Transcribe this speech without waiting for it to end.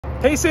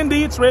Hey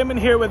Cindy, it's Raymond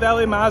here with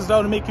LA Mazda. I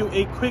want to make you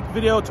a quick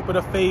video to put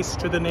a face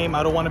to the name.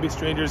 I don't want to be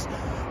strangers.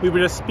 We were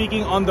just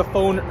speaking on the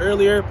phone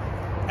earlier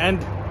and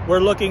we're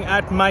looking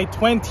at my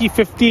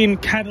 2015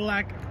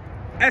 Cadillac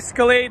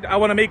Escalade. I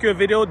want to make you a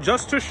video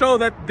just to show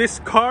that this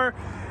car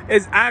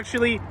is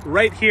actually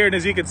right here. And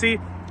as you can see,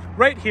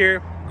 right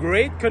here,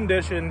 great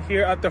condition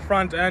here at the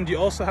front end. You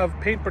also have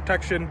paint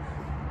protection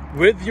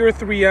with your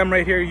 3M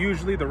right here.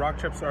 Usually the rock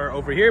chips are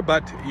over here,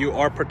 but you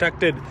are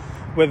protected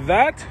with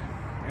that.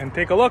 And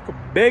take a look,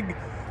 big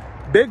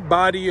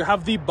body. You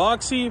have the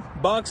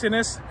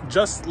boxiness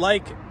just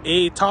like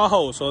a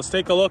Tahoe. So let's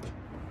take a look.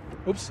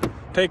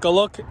 Take a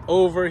look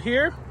over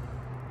here.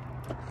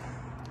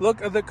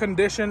 Look at the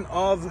condition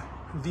of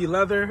the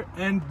leather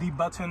and the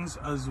buttons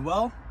as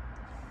well.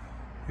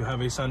 You have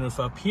a sunroof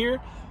up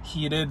here,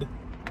 heated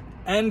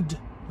and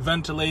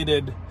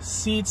ventilated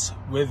seats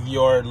with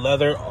your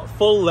leather,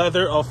 full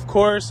leather of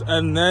course.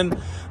 And then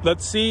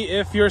let's see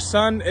if your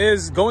son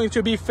is going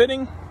to be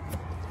fitting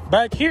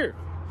back here.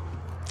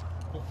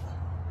 Let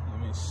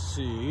me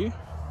see.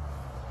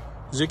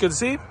 As you can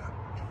see,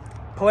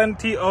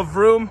 plenty of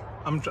room.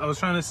 I was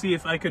trying to see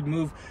if I could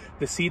move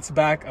the seats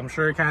back. I'm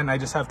sure I can. I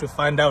just have to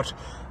find out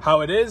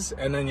how it is.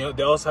 And then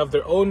they also have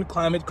their own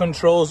climate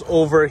controls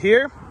over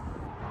here.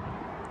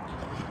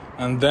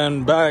 And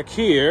then back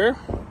here,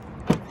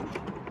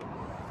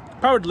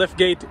 powered lift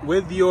gate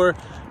with your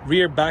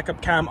rear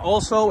backup cam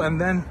also.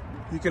 And then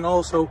you can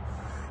also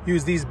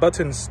use these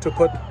buttons to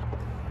put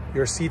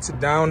your seats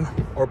down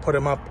or put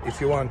them up if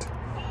you want.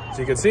 So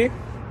you can see,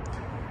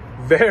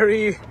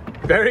 very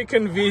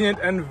convenient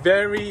and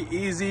very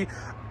easy.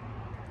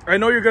 I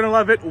know you're gonna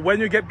love it when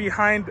you get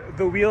behind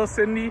the wheel,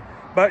 Cindy,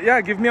 but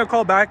yeah, give me a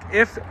call back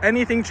if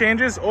anything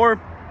changes, or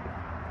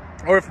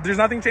if there's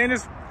nothing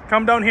changes,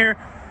 come down here.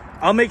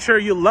 I'll make sure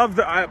you love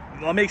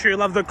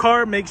the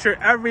car, make sure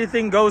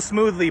everything goes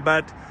smoothly.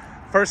 But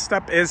first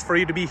step is for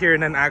you to be here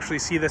and then actually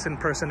see this in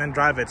person and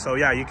drive it. So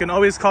yeah, you can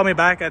always call me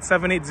back at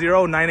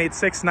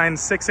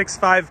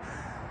 780-986-9665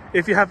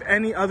 if you have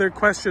any other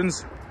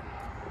questions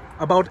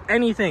about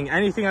anything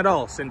at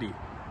all, Cindy.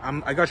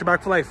 I got your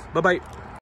back for life. Bye-bye.